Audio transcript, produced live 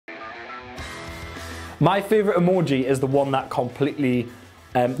My favourite emoji is the one that completely...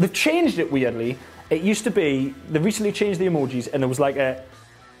 they've changed it weirdly. It used to be... They recently changed the emojis and there was like a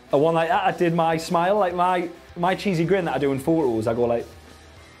one like that. I did my smile, like my cheesy grin that I do in photos. I go like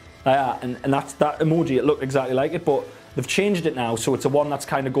that, and that's that emoji. It looked exactly like it, but they've changed it now, so it's a one that's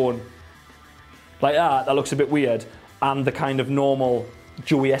kind of going like that. That looks a bit weird, and the kind of normal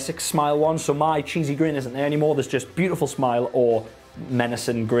Joey Essex smile one. So my cheesy grin isn't there anymore. There's just beautiful smile or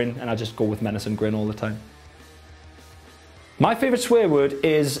menacing grin, and I just go with menacing grin all the time. My favourite swear word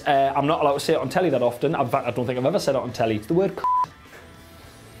is, I'm not allowed to say it on telly that often. In fact, I don't think I've ever said it on telly. It's the word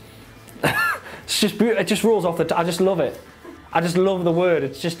It's just beautiful. It just rolls off the I just love it. I just love the word.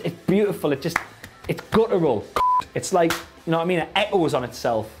 It's beautiful. It's guttural. It's like, you know what I mean? It echoes on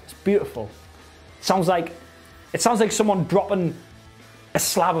itself. It's beautiful. It sounds like someone dropping a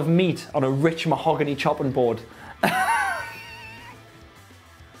slab of meat on a rich mahogany chopping board.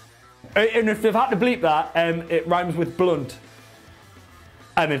 And if they've had to bleep that, it rhymes with blunt.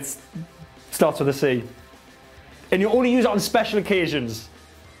 And it starts with a C. And you only use it on special occasions.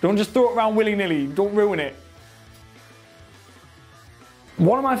 Don't just throw it around willy-nilly. Don't ruin it.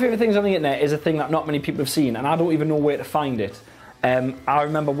 One of my favourite things on the internet is a thing that not many people have seen, and I don't even know where to find it. I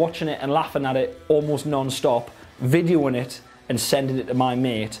remember watching it and laughing at it almost non-stop, videoing it and sending it to my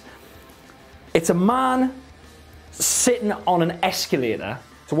mate. It's a man sitting on an escalator.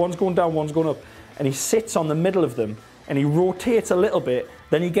 So one's going down, one's going up, and he sits on the middle of them, and he rotates a little bit,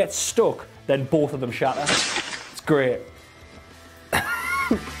 then he gets stuck, then both of them shatter. It's great.